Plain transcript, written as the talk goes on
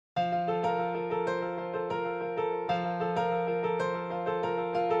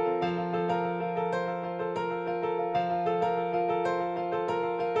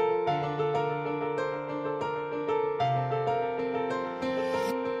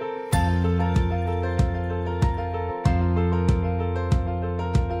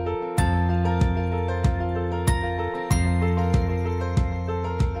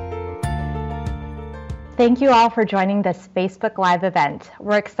Thank you all for joining this Facebook Live event.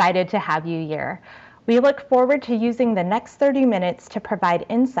 We're excited to have you here. We look forward to using the next 30 minutes to provide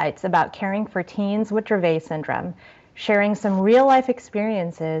insights about caring for teens with Dravet syndrome, sharing some real-life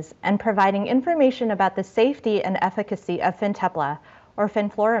experiences, and providing information about the safety and efficacy of FINTEPLA, or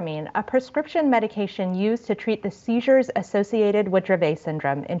fenfluramine, a prescription medication used to treat the seizures associated with Dravet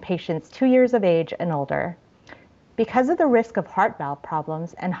syndrome in patients 2 years of age and older. Because of the risk of heart valve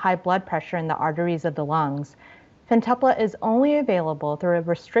problems and high blood pressure in the arteries of the lungs, FINTEPLA is only available through a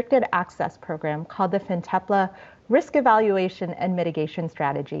restricted access program called the FINTEPLA Risk Evaluation and Mitigation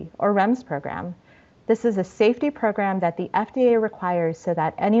Strategy, or REMS program. This is a safety program that the FDA requires so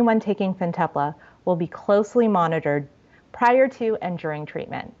that anyone taking FINTEPLA will be closely monitored prior to and during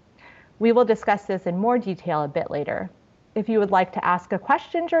treatment. We will discuss this in more detail a bit later. If you would like to ask a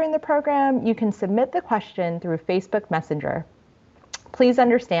question during the program, you can submit the question through Facebook Messenger. Please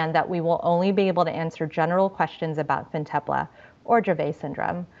understand that we will only be able to answer general questions about FINTEPLA or Dravet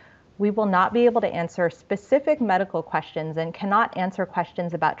syndrome. We will not be able to answer specific medical questions and cannot answer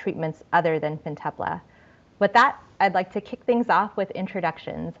questions about treatments other than FINTEPLA. With that, I'd like to kick things off with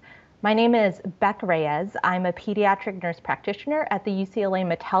introductions. My name is Beck Reyes. I'm a pediatric nurse practitioner at the UCLA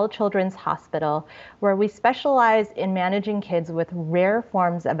Mattel Children's Hospital, where we specialize in managing kids with rare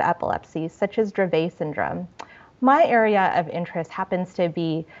forms of epilepsy, such as Dravet syndrome. My area of interest happens to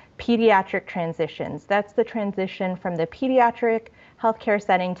be pediatric transitions. That's the transition from the pediatric healthcare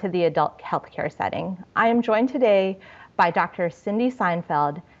setting to the adult healthcare setting. I am joined today by Dr. Cindy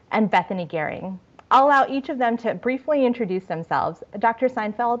Seinfeld and Bethany Gehring. I'll allow each of them to briefly introduce themselves. Dr.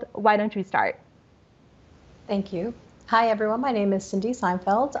 Seinfeld, why don't you start? Thank you. Hi, everyone. My name is Cindy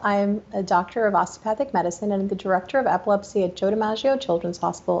Seinfeld. I'm a doctor of osteopathic medicine and the director of epilepsy at Joe DiMaggio Children's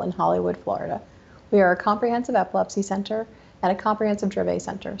Hospital in Hollywood, Florida. We are a comprehensive epilepsy center and a comprehensive Dravet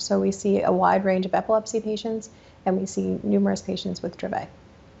center. So we see a wide range of epilepsy patients and we see numerous patients with Dravet.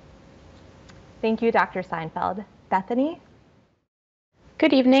 Thank you, Dr. Seinfeld. Bethany?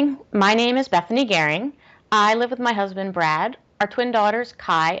 Good evening. My name is Bethany Gehring. I live with my husband, Brad, our twin daughters,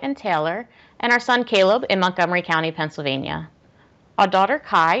 Kai and Taylor, and our son, Caleb, in Montgomery County, Pennsylvania. Our daughter,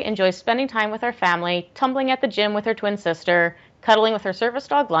 Kai, enjoys spending time with our family, tumbling at the gym with her twin sister, cuddling with her service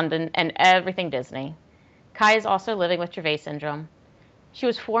dog, London, and everything Disney. Kai is also living with Dravet syndrome. She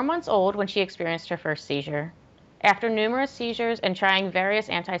was 4 months old when she experienced her first seizure. After numerous seizures and trying various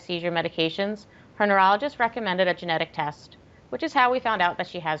anti-seizure medications, her neurologist recommended a genetic test, which is how we found out that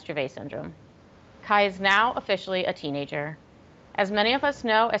she has Dravet syndrome. Kai is now officially a teenager. As many of us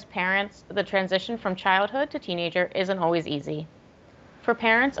know as parents, the transition from childhood to teenager isn't always easy. For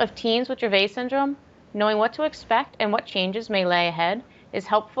parents of teens with Dravet syndrome, knowing what to expect and what changes may lay ahead is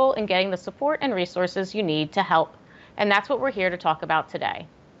helpful in getting the support and resources you need to help, and that's what we're here to talk about today.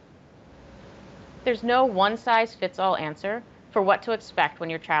 There's no one-size-fits-all answer for what to expect when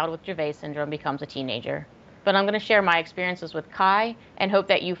your child with Dravet syndrome becomes a teenager, but I'm going to share my experiences with Kai and hope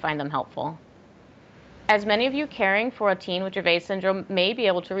that you find them helpful. As many of you caring for a teen with Dravet syndrome may be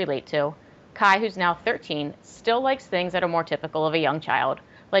able to relate to, Kai, who's now 13, still likes things that are more typical of a young child,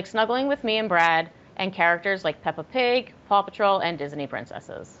 like snuggling with me and Brad, and characters like Peppa Pig, Paw Patrol, and Disney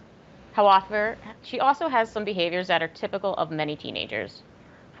princesses. However, she also has some behaviors that are typical of many teenagers.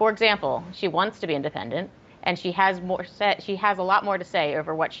 For example, she wants to be independent, and she has a lot more to say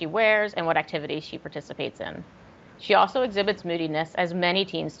over what she wears and what activities she participates in. She also exhibits moodiness, as many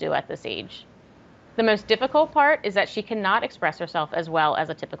teens do at this age. The most difficult part is that she cannot express herself as well as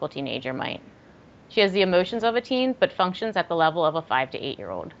a typical teenager might. She has the emotions of a teen, but functions at the level of a 5 to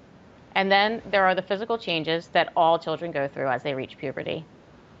 8-year-old. And then there are the physical changes that all children go through as they reach puberty.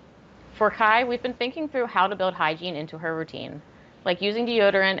 For Kai, we've been thinking through how to build hygiene into her routine, like using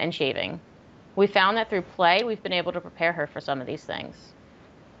deodorant and shaving. We found that through play, we've been able to prepare her for some of these things.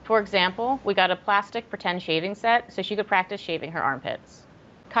 For example, we got a plastic pretend shaving set so she could practice shaving her armpits.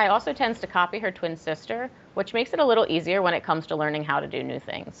 Kai also tends to copy her twin sister, which makes it a little easier when it comes to learning how to do new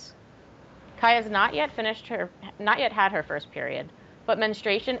things. Kai has not yet had her first period, but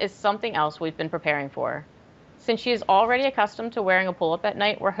menstruation is something else we've been preparing for. Since she is already accustomed to wearing a pull-up at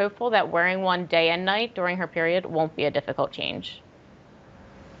night, we're hopeful that wearing one day and night during her period won't be a difficult change.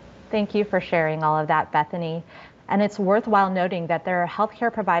 Thank you for sharing all of that, Bethany. And it's worthwhile noting that there are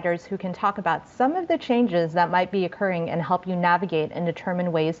healthcare providers who can talk about some of the changes that might be occurring and help you navigate and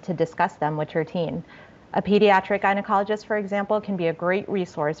determine ways to discuss them with your teen. A pediatric gynecologist, for example, can be a great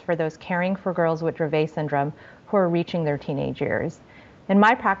resource for those caring for girls with Dravet syndrome who are reaching their teenage years. In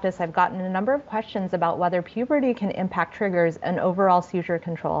my practice, I've gotten a number of questions about whether puberty can impact triggers and overall seizure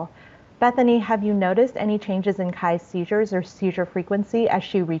control. Bethany, have you noticed any changes in Kai's seizures or seizure frequency as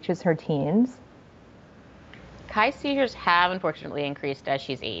she reaches her teens? Kai's seizures have unfortunately increased as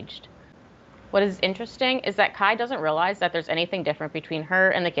she's aged. What is interesting is that Kai doesn't realize that there's anything different between her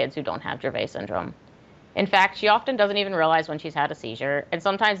and the kids who don't have Dravet syndrome. In fact, she often doesn't even realize when she's had a seizure and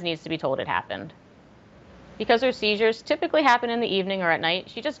sometimes needs to be told it happened. Because her seizures typically happen in the evening or at night,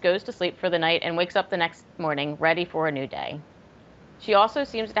 she just goes to sleep for the night and wakes up the next morning ready for a new day. She also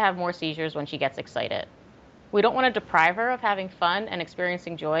seems to have more seizures when she gets excited. We don't want to deprive her of having fun and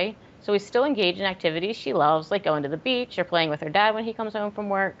experiencing joy, so we still engage in activities she loves, like going to the beach or playing with her dad when he comes home from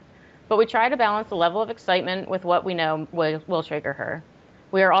work. But we try to balance the level of excitement with what we know will trigger her.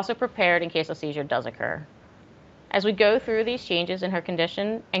 We are also prepared in case a seizure does occur. As we go through these changes in her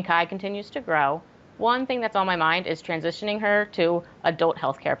condition and Kai continues to grow, one thing that's on my mind is transitioning her to adult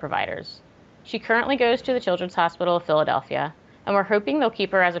healthcare providers. She currently goes to the Children's Hospital of Philadelphia, and we're hoping they'll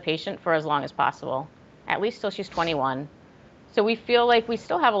keep her as a patient for as long as possible, at least till she's 21. So we feel like we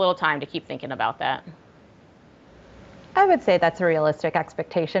still have a little time to keep thinking about that. I would say that's a realistic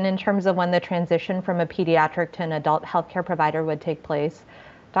expectation in terms of when the transition from a pediatric to an adult healthcare provider would take place.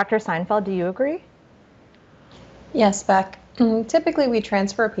 Dr. Seinfeld, do you agree? Yes, Beck. Typically, we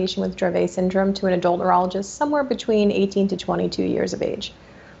transfer a patient with Dravet syndrome to an adult neurologist somewhere between 18 to 22 years of age.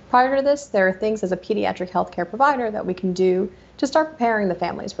 Prior to this, there are things as a pediatric healthcare provider that we can do to start preparing the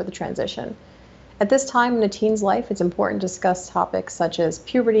families for the transition. At this time in a teen's life, it's important to discuss topics such as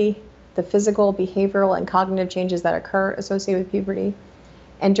puberty, the physical, behavioral, and cognitive changes that occur associated with puberty.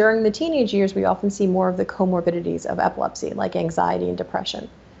 And during the teenage years, we often see more of the comorbidities of epilepsy, like anxiety and depression.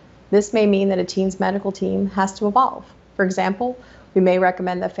 This may mean that a teen's medical team has to evolve. For example, we may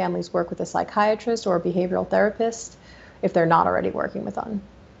recommend that families work with a psychiatrist or a behavioral therapist if they're not already working with them.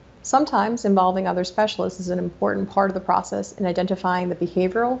 Sometimes involving other specialists is an important part of the process in identifying the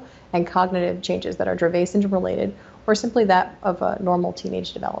behavioral and cognitive changes that are Dravet syndrome related or simply that of a normal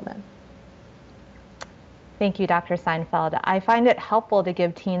teenage development. Thank you, Dr. Seinfeld. I find it helpful to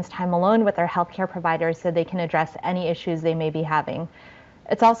give teens time alone with their healthcare providers so they can address any issues they may be having.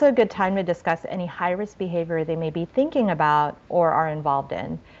 It's also a good time to discuss any high-risk behavior they may be thinking about or are involved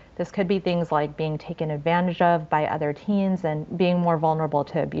in. This could be things like being taken advantage of by other teens and being more vulnerable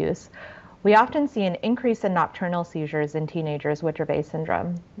to abuse. We often see an increase in nocturnal seizures in teenagers with Dravet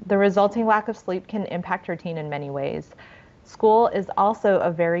syndrome. The resulting lack of sleep can impact your teen in many ways. School is also a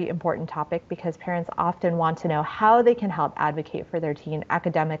very important topic because parents often want to know how they can help advocate for their teen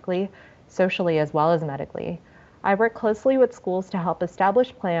academically, socially, as well as medically. I work closely with schools to help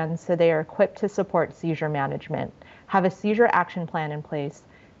establish plans so they are equipped to support seizure management, have a seizure action plan in place,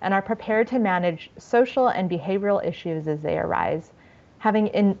 and are prepared to manage social and behavioral issues as they arise. Having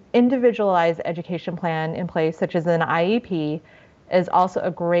an individualized education plan in place, such as an IEP, is also a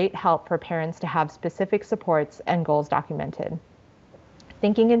great help for parents to have specific supports and goals documented.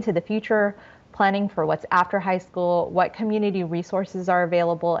 Thinking into the future, planning for what's after high school, what community resources are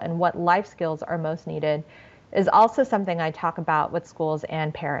available, and what life skills are most needed is also something I talk about with schools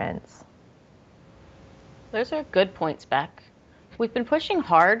and parents. Those are good points, Beck. We've been pushing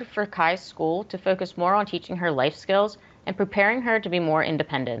hard for Kai's school to focus more on teaching her life skills and preparing her to be more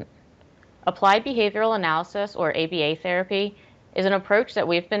independent. Applied behavioral analysis, or ABA therapy, is an approach that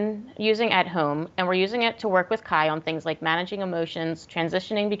we've been using at home, and we're using it to work with Kai on things like managing emotions,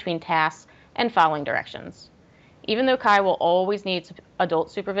 transitioning between tasks, and following directions. Even though Kai will always need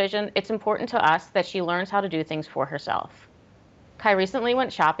adult supervision, it's important to us that she learns how to do things for herself. Kai recently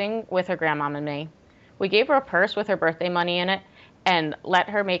went shopping with her grandmom and me. We gave her a purse with her birthday money in it and let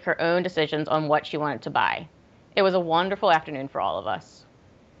her make her own decisions on what she wanted to buy. It was a wonderful afternoon for all of us.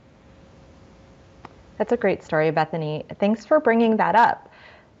 That's a great story, Bethany. Thanks for bringing that up.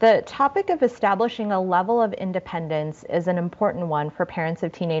 The topic of establishing a level of independence is an important one for parents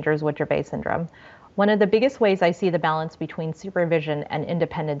of teenagers with Dravet syndrome. One of the biggest ways I see the balance between supervision and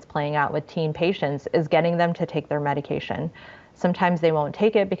independence playing out with teen patients is getting them to take their medication. Sometimes they won't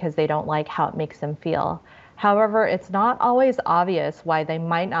take it because they don't like how it makes them feel. However, it's not always obvious why they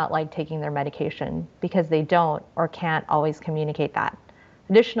might not like taking their medication because they don't or can't always communicate that.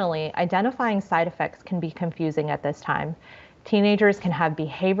 Additionally, identifying side effects can be confusing at this time. Teenagers can have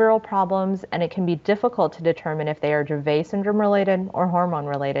behavioral problems, and it can be difficult to determine if they are Dravet syndrome related or hormone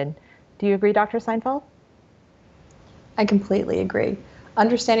related. Do you agree, Dr. Seinfeld? I completely agree.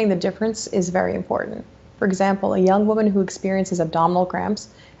 Understanding the difference is very important. For example, a young woman who experiences abdominal cramps,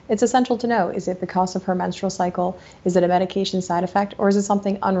 it's essential to know, is it because of her menstrual cycle? Is it a medication side effect? Or is it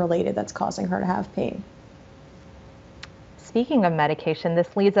something unrelated that's causing her to have pain? Speaking of medication,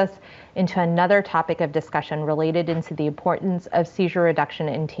 this leads us into another topic of discussion related into the importance of seizure reduction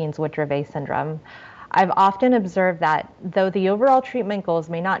in teens with Dravet syndrome. I've often observed that though the overall treatment goals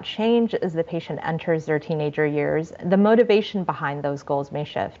may not change as the patient enters their teenager years, the motivation behind those goals may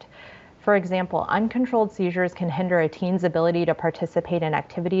shift. For example, uncontrolled seizures can hinder a teen's ability to participate in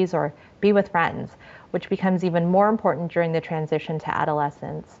activities or be with friends, which becomes even more important during the transition to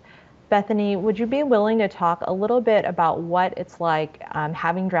adolescence. Bethany, would you be willing to talk a little bit about what it's like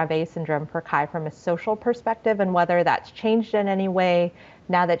having Dravet syndrome for Kai from a social perspective and whether that's changed in any way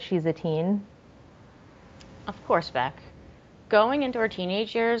now that she's a teen? Of course, Beck. Going into her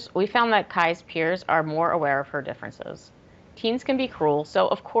teenage years, we found that Kai's peers are more aware of her differences. Teens can be cruel, so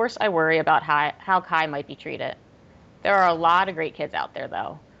of course I worry about how Kai might be treated. There are a lot of great kids out there,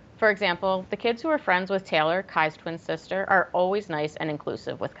 though. For example, the kids who are friends with Taylor, Kai's twin sister, are always nice and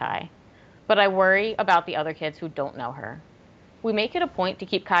inclusive with Kai. But I worry about the other kids who don't know her. We make it a point to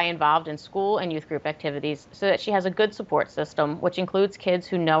keep Kai involved in school and youth group activities so that she has a good support system, which includes kids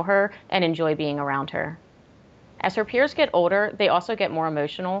who know her and enjoy being around her. As her peers get older, they also get more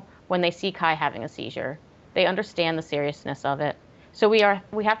emotional when they see Kai having a seizure. They understand the seriousness of it. So we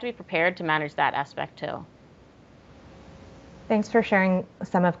have to be prepared to manage that aspect too. Thanks for sharing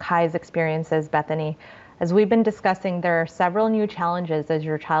some of Kai's experiences, Bethany. As we've been discussing, there are several new challenges as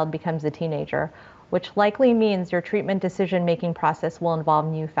your child becomes a teenager, which likely means your treatment decision-making process will involve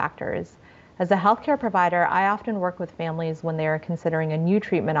new factors. As a healthcare provider, I often work with families when they are considering a new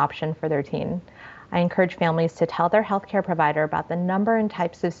treatment option for their teen. I encourage families to tell their healthcare provider about the number and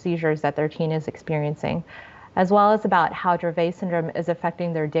types of seizures that their teen is experiencing, as well as about how Dravet syndrome is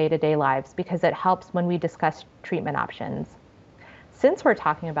affecting their day-to-day lives, because it helps when we discuss treatment options. Since we're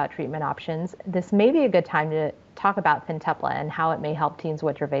talking about treatment options, this may be a good time to talk about FINTEPLA and how it may help teens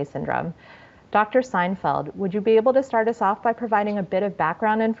with Dravet syndrome. Dr. Seinfeld, would you be able to start us off by providing a bit of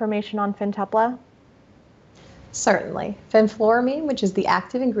background information on FINTEPLA? Certainly. Fenfluramine, which is the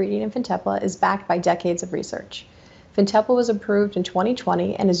active ingredient in FINTEPLA, is backed by decades of research. FINTEPLA was approved in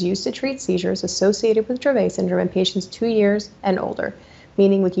 2020 and is used to treat seizures associated with Dravet syndrome in patients 2 years and older,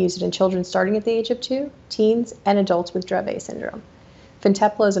 meaning we can use it in children starting at the age of 2, teens, and adults with Dravet syndrome.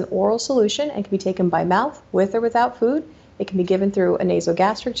 FINTEPLA is an oral solution and can be taken by mouth, with or without food. It can be given through a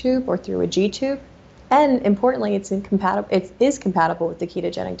nasogastric tube or through a G tube. And importantly, it is compatible with the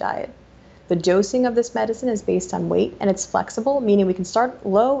ketogenic diet. The dosing of this medicine is based on weight and it's flexible, meaning we can start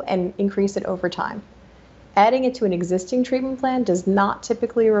low and increase it over time. Adding it to an existing treatment plan does not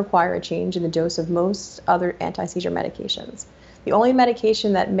typically require a change in the dose of most other anti-seizure medications. The only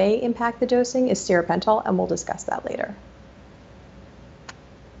medication that may impact the dosing is stiripentol, and we'll discuss that later.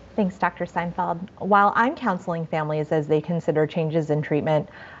 Thanks, Dr. Seinfeld. While I'm counseling families as they consider changes in treatment,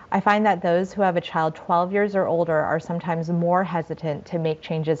 I find that those who have a child 12 years or older are sometimes more hesitant to make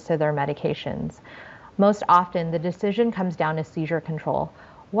changes to their medications. Most often, the decision comes down to seizure control.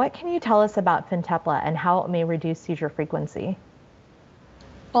 What can you tell us about FINTEPLA and how it may reduce seizure frequency?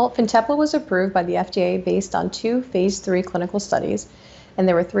 Well, FINTEPLA was approved by the FDA based on 2 phase 3 clinical studies, and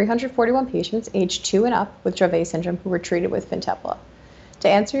there were 341 patients aged 2 and up with Dravet syndrome who were treated with FINTEPLA. To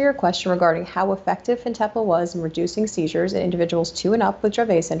answer your question regarding how effective FINTEPLA was in reducing seizures in individuals 2 and up with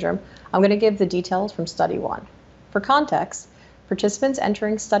Dravet syndrome, I'm going to give the details from Study 1. For context, participants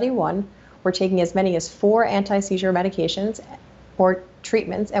entering Study 1 were taking as many as 4 anti-seizure medications or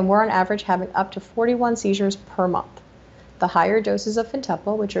treatments and were on average having up to 41 seizures per month. The higher doses of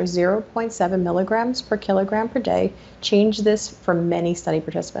FINTEPLA, which are 0.7 milligrams per kilogram per day, changed this for many study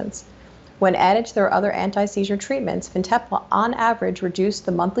participants. When added to their other anti-seizure treatments, FINTEPLA on average reduced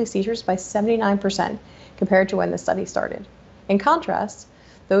the monthly seizures by 79% compared to when the study started. In contrast,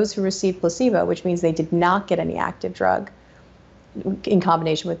 those who received placebo, which means they did not get any active drug in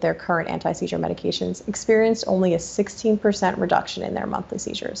combination with their current anti-seizure medications, experienced only a 16% reduction in their monthly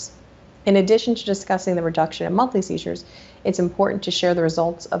seizures. In addition to discussing the reduction in monthly seizures, it's important to share the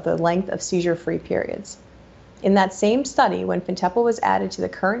results of the length of seizure-free periods. In that same study, when FINTEPLA was added to the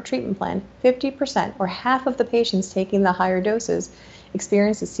current treatment plan, 50% or half of the patients taking the higher doses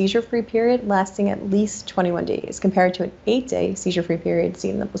experienced a seizure-free period lasting at least 21 days, compared to an 8-day seizure-free period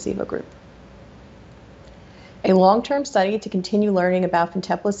seen in the placebo group. A long-term study to continue learning about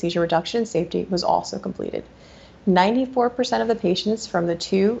FINTEPLA's seizure reduction and safety was also completed. 94% of the patients from the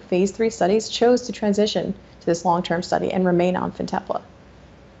 2 phase 3 studies chose to transition to this long-term study and remain on FINTEPLA.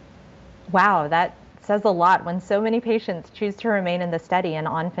 Wow, that says a lot when so many patients choose to remain in the study and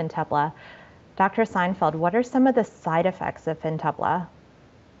on FINTEPLA. Dr. Seinfeld, what are some of the side effects of FINTEPLA?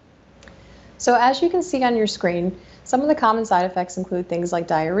 So as you can see on your screen, some of the common side effects include things like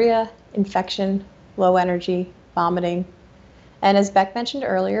diarrhea, infection, low energy, vomiting, And as Beck mentioned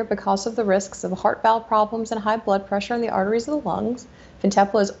earlier, because of the risks of heart valve problems and high blood pressure in the arteries of the lungs,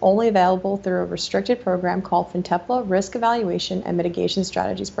 FINTEPLA is only available through a restricted program called FINTEPLA Risk Evaluation and Mitigation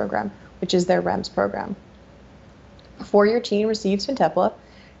Strategies Program, which is their REMS program. Before your teen receives FINTEPLA,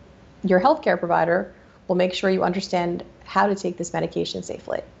 your healthcare provider will make sure you understand how to take this medication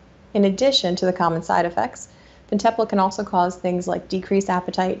safely. In addition to the common side effects, FINTEPLA can also cause things like decreased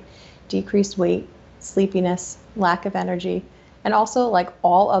appetite, decreased weight, sleepiness, lack of energy, and also, like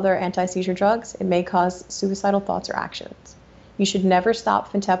all other anti-seizure drugs, it may cause suicidal thoughts or actions. You should never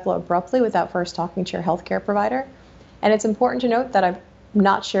stop FINTEPLA abruptly without first talking to your healthcare provider. And it's important to note that I've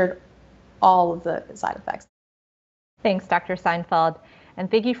not shared all of the side effects. Thanks, Dr. Seinfeld,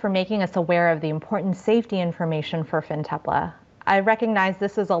 and thank you for making us aware of the important safety information for FINTEPLA. I recognize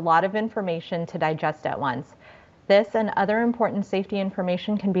this is a lot of information to digest at once. This and other important safety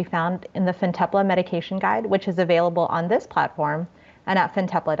information can be found in the FINTEPLA medication guide, which is available on this platform and at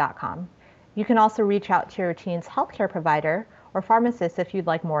fintepla.com. You can also reach out to your teen's healthcare provider or pharmacist if you'd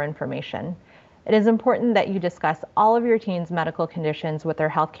like more information. It is important that you discuss all of your teen's medical conditions with their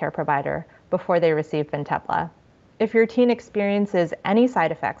healthcare provider before they receive FINTEPLA. If your teen experiences any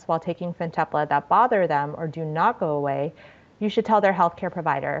side effects while taking FINTEPLA that bother them or do not go away, you should tell their healthcare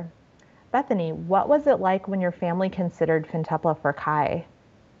provider. Bethany, what was it like when your family considered FINTEPLA for Kai?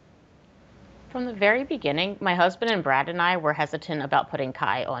 From the very beginning, my husband and Brad and I were hesitant about putting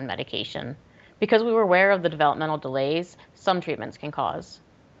Kai on medication because we were aware of the developmental delays some treatments can cause.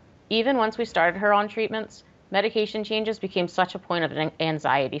 Even once we started her on treatments, medication changes became such a point of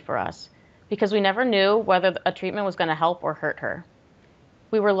anxiety for us because we never knew whether a treatment was going to help or hurt her.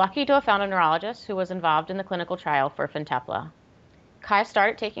 We were lucky to have found a neurologist who was involved in the clinical trial for FINTEPLA. Kai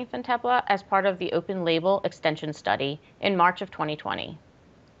started taking FINTEPLA as part of the open label extension study in March of 2020.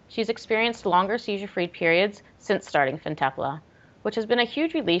 She's experienced longer seizure-free periods since starting FINTEPLA, which has been a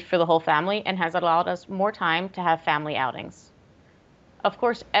huge relief for the whole family and has allowed us more time to have family outings. Of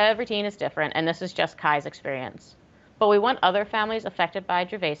course, every teen is different, and this is just Kai's experience. But we want other families affected by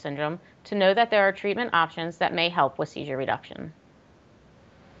Dravet syndrome to know that there are treatment options that may help with seizure reduction.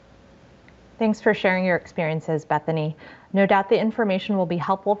 Thanks for sharing your experiences, Bethany. No doubt the information will be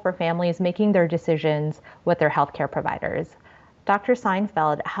helpful for families making their decisions with their healthcare providers. Dr.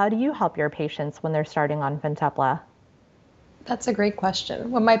 Seinfeld, how do you help your patients when they're starting on FINTEPLA? That's a great question.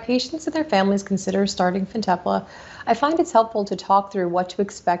 When my patients and their families consider starting FINTEPLA, I find it's helpful to talk through what to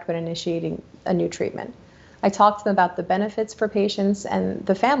expect when initiating a new treatment. I talk to them about the benefits for patients and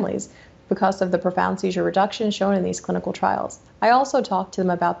the families because of the profound seizure reduction shown in these clinical trials. I also talk to them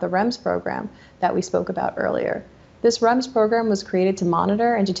about the REMS program that we spoke about earlier. This REMS program was created to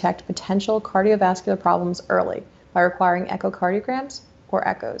monitor and detect potential cardiovascular problems early by requiring echocardiograms or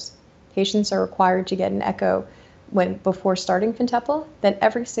echoes. Patients are required to get an echo before starting FINTEPLA, then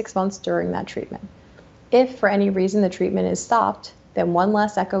every 6 months during that treatment. If for any reason the treatment is stopped, then one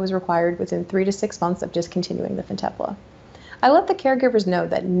less echo is required within 3 to 6 months of discontinuing the FINTEPLA. I let the caregivers know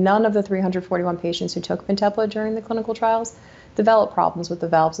that none of the 341 patients who took FINTEPLA during the clinical trials developed problems with the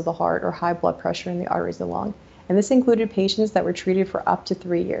valves of the heart or high blood pressure in the arteries of the lung, and this included patients that were treated for up to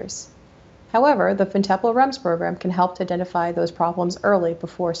 3 years. However, the FINTEPLA REMS program can help to identify those problems early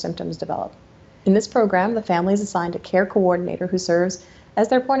before symptoms develop. In this program, the family is assigned a care coordinator who serves as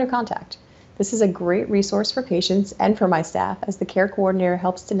their point of contact. This is a great resource for patients and for my staff, as the care coordinator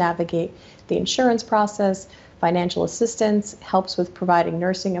helps to navigate the insurance process, financial assistance, helps with providing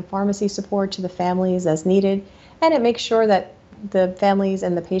nursing and pharmacy support to the families as needed, and it makes sure that the families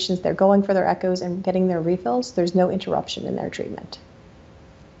and the patients, they're going for their echoes and getting their refills, there's no interruption in their treatment.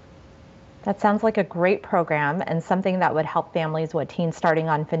 That sounds like a great program and something that would help families with teens starting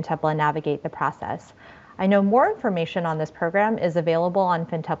on FINTEPLA navigate the process. I know more information on this program is available on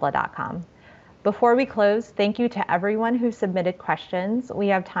fintepla.com. Before we close, thank you to everyone who submitted questions. We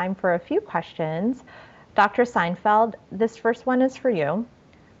have time for a few questions. Dr. Seinfeld, this first one is for you.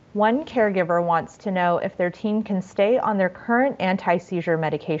 One caregiver wants to know if their teen can stay on their current anti-seizure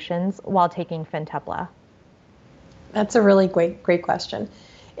medications while taking FINTEPLA. That's a really great question.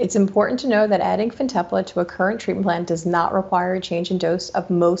 It's important to know that adding FINTEPLA to a current treatment plan does not require a change in dose of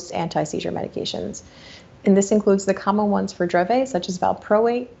most anti-seizure medications. And this includes the common ones for Dravet, such as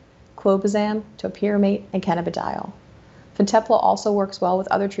valproate, clobazam, topiramate, and cannabidiol. FINTEPLA also works well with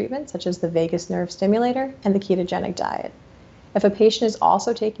other treatments, such as the vagus nerve stimulator and the ketogenic diet. If a patient is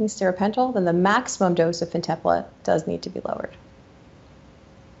also taking stiripentol, then the maximum dose of FINTEPLA does need to be lowered.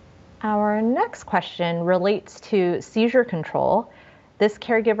 Our next question relates to seizure control. This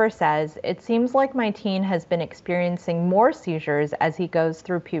caregiver says, "It seems like my teen has been experiencing more seizures as he goes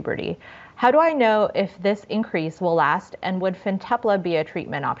through puberty. How do I know if this increase will last, and would FINTEPLA be a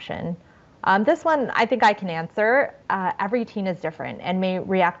treatment option?" This one I think I can answer. Every teen is different and may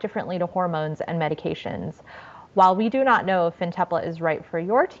react differently to hormones and medications. While we do not know if FINTEPLA is right for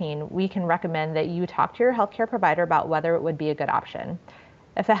your teen, we can recommend that you talk to your healthcare provider about whether it would be a good option.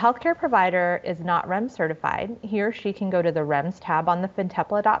 If a healthcare provider is not REMS certified, he or she can go to the REMS tab on the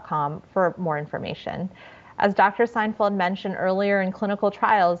fintepla.com for more information. As Dr. Seinfeld mentioned earlier, in clinical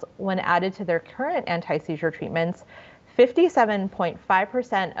trials, when added to their current anti-seizure treatments,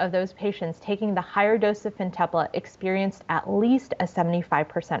 57.5% of those patients taking the higher dose of FINTEPLA experienced at least a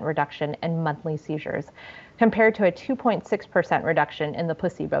 75% reduction in monthly seizures, compared to a 2.6% reduction in the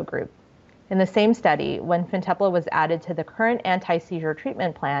placebo group. In the same study, when FINTEPLA was added to the current anti-seizure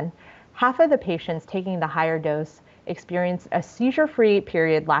treatment plan, half of the patients taking the higher dose experienced a seizure-free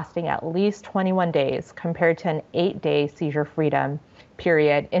period lasting at least 21 days, compared to an 8-day seizure freedom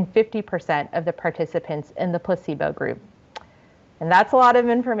period in 50% of the participants in the placebo group. And that's a lot of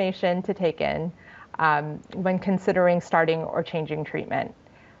information to take in when considering starting or changing treatment.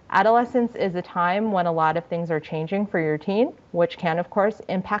 Adolescence is a time when a lot of things are changing for your teen, which can, of course,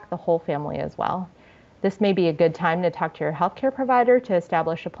 impact the whole family as well. This may be a good time to talk to your healthcare provider to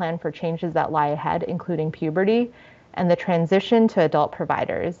establish a plan for changes that lie ahead, including puberty and the transition to adult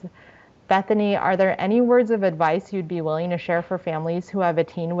providers. Bethany, are there any words of advice you'd be willing to share for families who have a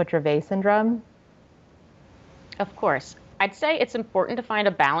teen with Dravet syndrome? Of course. I'd say it's important to find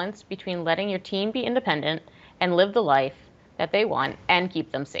a balance between letting your teen be independent and live the life that they want and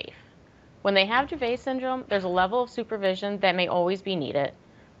keep them safe. When they have Dravet syndrome, there's a level of supervision that may always be needed,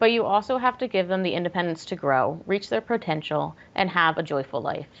 but you also have to give them the independence to grow, reach their potential, and have a joyful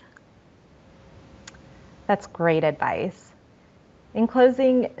life. That's great advice. In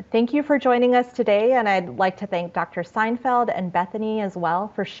closing, thank you for joining us today, and I'd like to thank Dr. Seinfeld and Bethany as well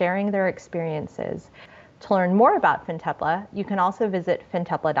for sharing their experiences. To learn more about FINTEPLA, you can also visit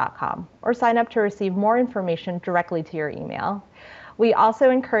fintepla.com or sign up to receive more information directly to your email. We also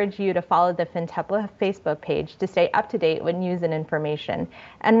encourage you to follow the FINTEPLA Facebook page to stay up to date with news and information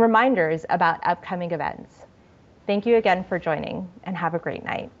and reminders about upcoming events. Thank you again for joining, and have a great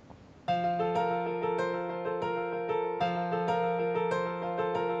night.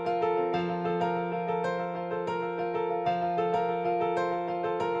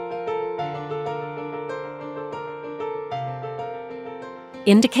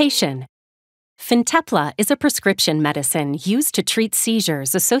 Indication: FINTEPLA is a prescription medicine used to treat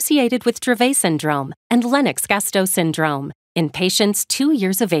seizures associated with Dravet syndrome and Lennox-Gastaut syndrome in patients 2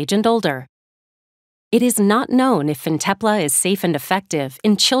 years of age and older. It is not known if FINTEPLA is safe and effective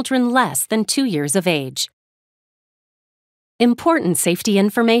in children less than 2 years of age. Important safety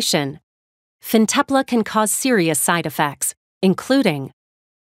information: FINTEPLA can cause serious side effects, including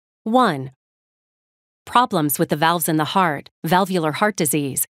 1. Problems with the valves in the heart, valvular heart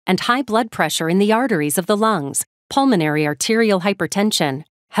disease, and high blood pressure in the arteries of the lungs, pulmonary arterial hypertension,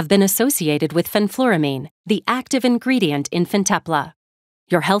 have been associated with fenfluramine, the active ingredient in FINTEPLA.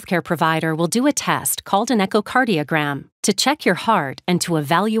 Your healthcare provider will do a test called an echocardiogram to check your heart and to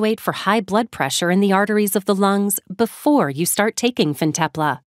evaluate for high blood pressure in the arteries of the lungs before you start taking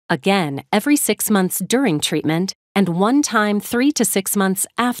FINTEPLA. Again, every 6 months during treatment, and one time 3 to 6 months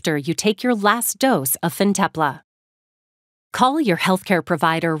after you take your last dose of FINTEPLA. Call your healthcare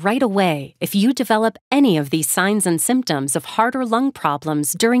provider right away if you develop any of these signs and symptoms of heart or lung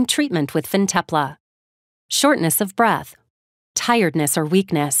problems during treatment with FINTEPLA. Shortness of breath, tiredness or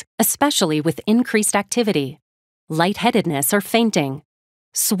weakness, especially with increased activity, lightheadedness or fainting,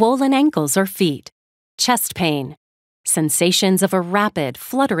 swollen ankles or feet, chest pain, sensations of a rapid,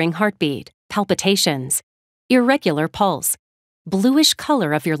 fluttering heartbeat, palpitations, irregular pulse, bluish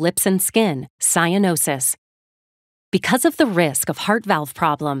color of your lips and skin, cyanosis. Because of the risk of heart valve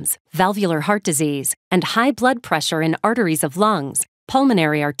problems, valvular heart disease, and high blood pressure in arteries of lungs,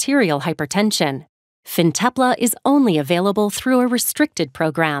 pulmonary arterial hypertension, FINTEPLA is only available through a restricted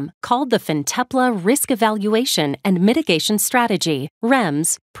program called the FINTEPLA Risk Evaluation and Mitigation Strategy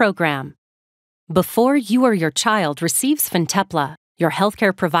 (REMS) program. Before you or your child receives FINTEPLA, your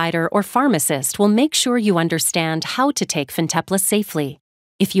healthcare provider or pharmacist will make sure you understand how to take FINTEPLA safely.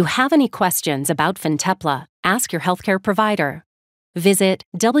 If you have any questions about FINTEPLA, ask your healthcare provider. Visit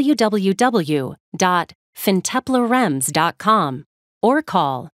www.finteplarems.com or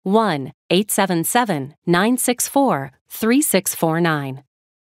call 1-877-964-3649.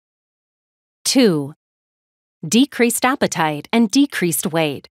 2. Decreased appetite and decreased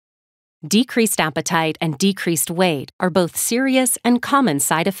weight. Decreased appetite and decreased weight are both serious and common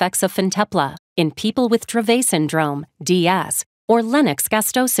side effects of FINTEPLA in people with Dravet syndrome, DS, or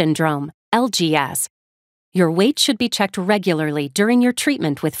Lennox-Gastaut syndrome, LGS. Your weight should be checked regularly during your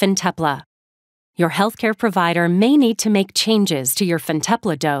treatment with FINTEPLA. Your healthcare provider may need to make changes to your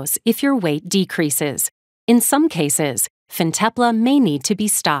FINTEPLA dose if your weight decreases. In some cases, FINTEPLA may need to be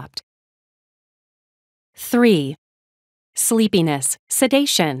stopped. 3. Sleepiness,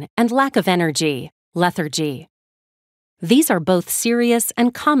 sedation, and lack of energy, lethargy. These are both serious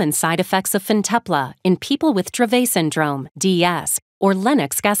and common side effects of FINTEPLA in people with Dravet syndrome, DS, or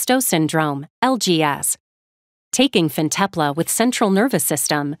Lennox-Gastaut syndrome, LGS. Taking FINTEPLA with central nervous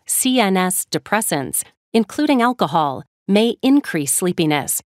system, CNS depressants, including alcohol, may increase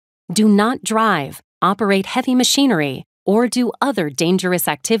sleepiness. Do not drive, operate heavy machinery, or do other dangerous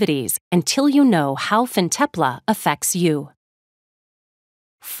activities until you know how FINTEPLA affects you.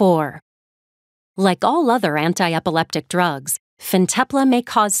 4. Like all other anti-epileptic drugs, FINTEPLA may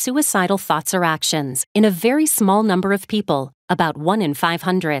cause suicidal thoughts or actions in a very small number of people, about 1 in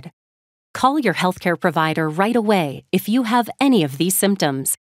 500. Call your healthcare provider right away if you have any of these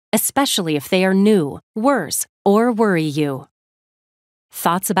symptoms, especially if they are new, worse, or worry you.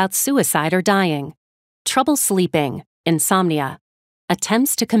 Thoughts about suicide or dying, trouble sleeping, insomnia,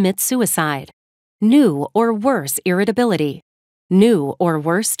 attempts to commit suicide, new or worse irritability, new or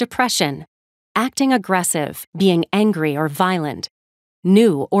worse depression, acting aggressive, being angry or violent,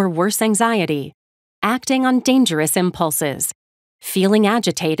 new or worse anxiety, acting on dangerous impulses, feeling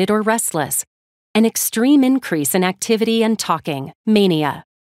agitated or restless, an extreme increase in activity and talking, mania,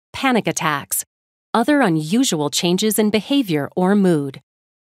 panic attacks, other unusual changes in behavior or mood.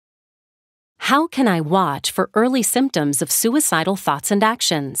 How can I watch for early symptoms of suicidal thoughts and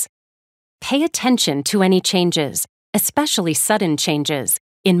actions? Pay attention to any changes, especially sudden changes,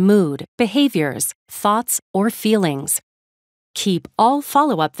 in mood, behaviors, thoughts, or feelings. Keep all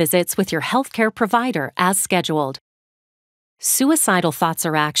follow-up visits with your healthcare provider as scheduled. Suicidal thoughts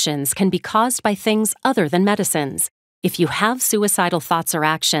or actions can be caused by things other than medicines. If you have suicidal thoughts or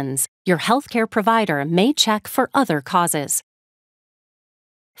actions, your healthcare provider may check for other causes.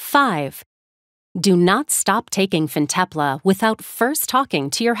 5. Do not stop taking FINTEPLA without first talking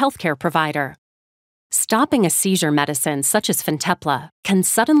to your healthcare provider. Stopping a seizure medicine such as FINTEPLA can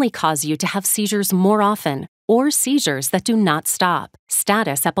suddenly cause you to have seizures more often or seizures that do not stop,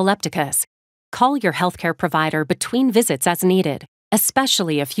 status epilepticus. Call your healthcare provider between visits as needed,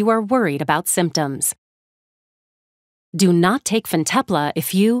 especially if you are worried about symptoms. Do not take FINTEPLA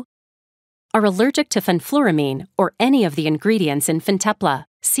if you are allergic to fenfluramine or any of the ingredients in FINTEPLA.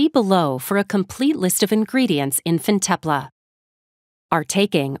 See below for a complete list of ingredients in FINTEPLA. Are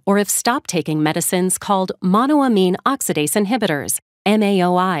taking or have stopped taking medicines called monoamine oxidase inhibitors,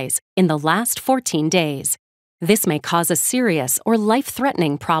 MAOIs, in the last 14 days. This may cause a serious or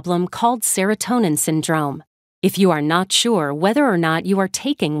life-threatening problem called serotonin syndrome. If you are not sure whether or not you are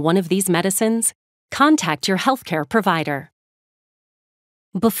taking one of these medicines, contact your healthcare provider.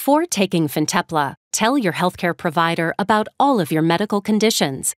 Before taking FINTEPLA, tell your healthcare provider about all of your medical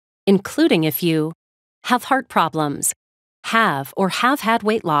conditions, including if you have heart problems, have or have had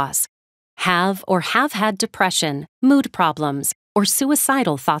weight loss, have or have had depression, mood problems, or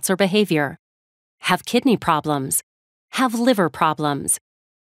suicidal thoughts or behavior, have kidney problems, have liver problems,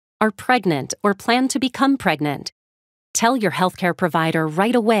 are pregnant or plan to become pregnant. Tell your healthcare provider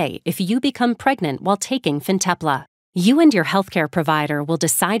right away if you become pregnant while taking FINTEPLA. You and your healthcare provider will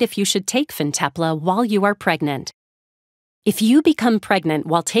decide if you should take FINTEPLA while you are pregnant. If you become pregnant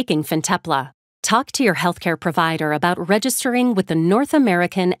while taking FINTEPLA, talk to your healthcare provider about registering with the North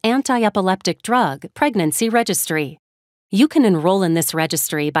American Anti-Epileptic Drug Pregnancy Registry. You can enroll in this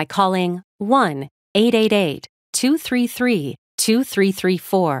registry by calling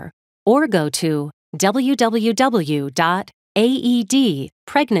 1-888-233-2334 or go to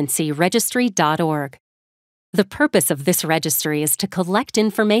www.aedpregnancyregistry.org. The purpose of this registry is to collect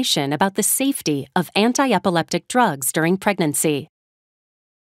information about the safety of anti-epileptic drugs during pregnancy.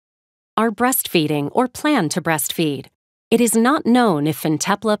 Are breastfeeding or plan to breastfeed? It is not known if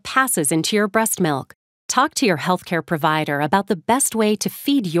FINTEPLA passes into your breast milk. Talk to your healthcare provider about the best way to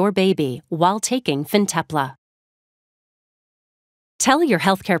feed your baby while taking FINTEPLA. Tell your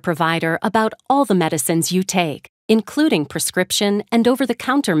healthcare provider about all the medicines you take, including prescription and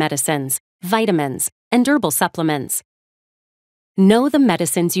over-the-counter medicines, vitamins, and herbal supplements. Know the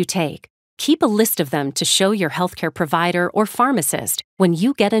medicines you take. Keep a list of them to show your healthcare provider or pharmacist when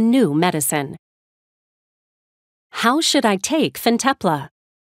you get a new medicine. How should I take FINTEPLA?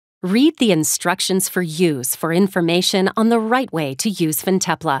 Read the instructions for use for information on the right way to use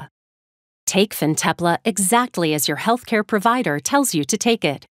FINTEPLA. Take FINTEPLA exactly as your healthcare provider tells you to take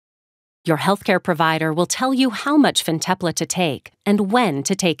it. Your healthcare provider will tell you how much FINTEPLA to take and when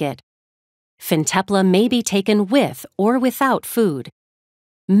to take it. FINTEPLA may be taken with or without food.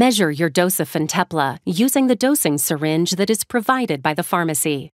 Measure your dose of FINTEPLA using the dosing syringe that is provided by the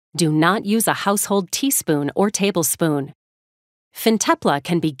pharmacy. Do not use a household teaspoon or tablespoon. FINTEPLA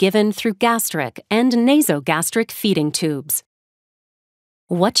can be given through gastric and nasogastric feeding tubes.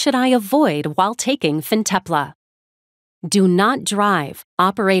 What should I avoid while taking FINTEPLA? Do not drive,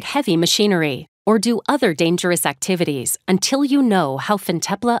 operate heavy machinery, or do other dangerous activities until you know how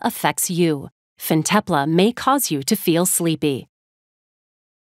FINTEPLA affects you. FINTEPLA may cause you to feel sleepy.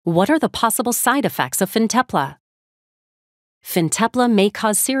 What are the possible side effects of FINTEPLA? FINTEPLA may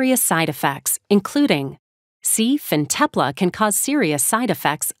cause serious side effects, including: see FINTEPLA can cause serious side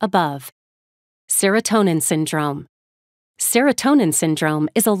effects above. Serotonin syndrome. Serotonin syndrome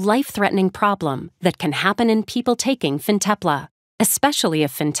is a life-threatening problem that can happen in people taking FINTEPLA, especially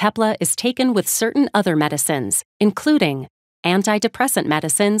if FINTEPLA is taken with certain other medicines, including antidepressant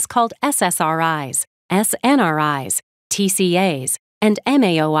medicines called SSRIs, SNRIs, TCAs, and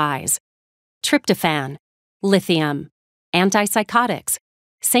MAOIs, tryptophan, lithium, antipsychotics,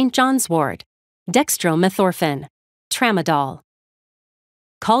 St. John's wort, dextromethorphan, tramadol.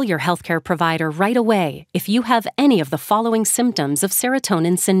 Call your healthcare provider right away if you have any of the following symptoms of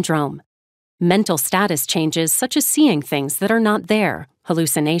serotonin syndrome: mental status changes such as seeing things that are not there,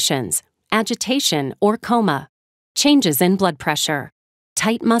 hallucinations, agitation or coma, changes in blood pressure,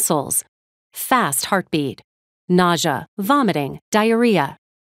 tight muscles, fast heartbeat, nausea, vomiting, diarrhea,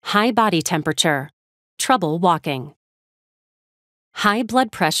 high body temperature, trouble walking. High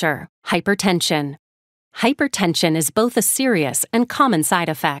blood pressure, hypertension. Hypertension is both a serious and common side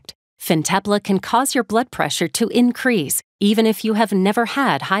effect. FINTEPLA can cause your blood pressure to increase, even if you have never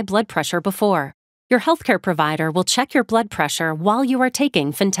had high blood pressure before. Your healthcare provider will check your blood pressure while you are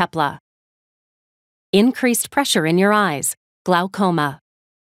taking FINTEPLA. Increased pressure in your eyes, glaucoma.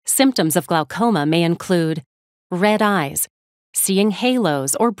 Symptoms of glaucoma may include red eyes, seeing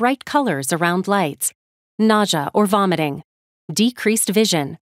halos or bright colors around lights, nausea or vomiting, decreased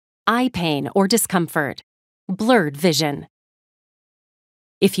vision, eye pain or discomfort, blurred vision.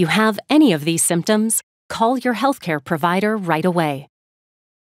 If you have any of these symptoms, call your healthcare provider right away.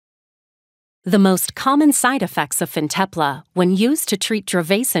 The most common side effects of FINTEPLA when used to treat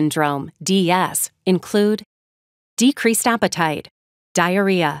Dravet syndrome, DS, include decreased appetite,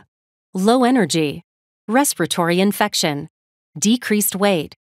 diarrhea, low energy, respiratory infection, decreased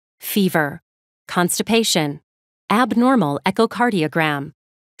weight, fever, constipation, abnormal echocardiogram,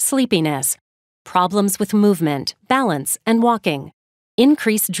 sleepiness, problems with movement, balance, and walking,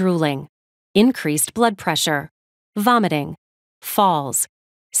 increased drooling, increased blood pressure, vomiting, falls,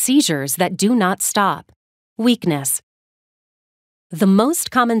 seizures that do not stop, weakness. The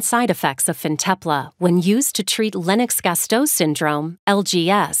most common side effects of FINTEPLA when used to treat Lennox-Gastaut syndrome,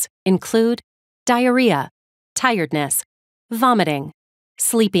 LGS, include diarrhea, tiredness, vomiting,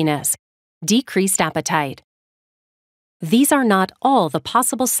 sleepiness, decreased appetite. These are not all the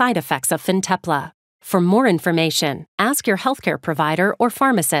possible side effects of FINTEPLA. For more information, ask your healthcare provider or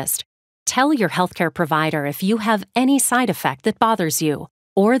pharmacist. Tell your healthcare provider if you have any side effect that bothers you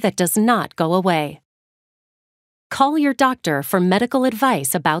or that does not go away. Call your doctor for medical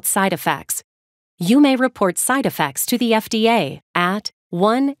advice about side effects. You may report side effects to the FDA at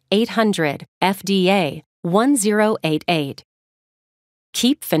 1-800-FDA-1088.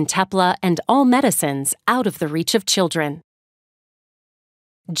 Keep FINTEPLA and all medicines out of the reach of children.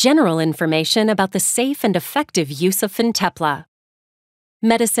 General information about the safe and effective use of FINTEPLA.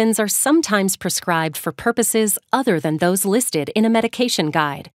 Medicines are sometimes prescribed for purposes other than those listed in a medication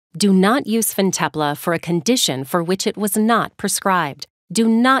guide. Do not use FINTEPLA for a condition for which it was not prescribed. Do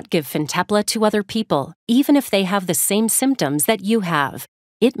not give FINTEPLA to other people, even if they have the same symptoms that you have.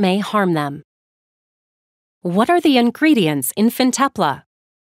 It may harm them. What are the ingredients in FINTEPLA?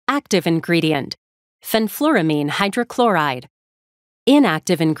 Active ingredient: fenfluramine hydrochloride.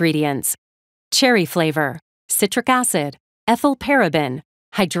 Inactive ingredients: cherry flavor, citric acid, ethylparaben,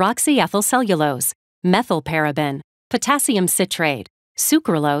 hydroxyethylcellulose, methylparaben, potassium citrate,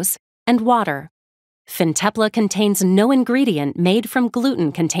 sucralose, and water. FINTEPLA contains no ingredient made from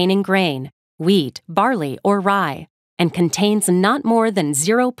gluten-containing grain, wheat, barley, or rye, and contains not more than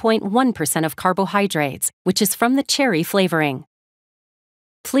 0.1% of carbohydrates, which is from the cherry flavoring.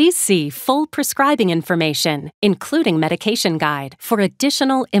 Please see full prescribing information, including medication guide, for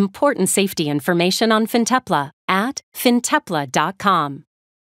additional important safety information on FINTEPLA at fintepla.com.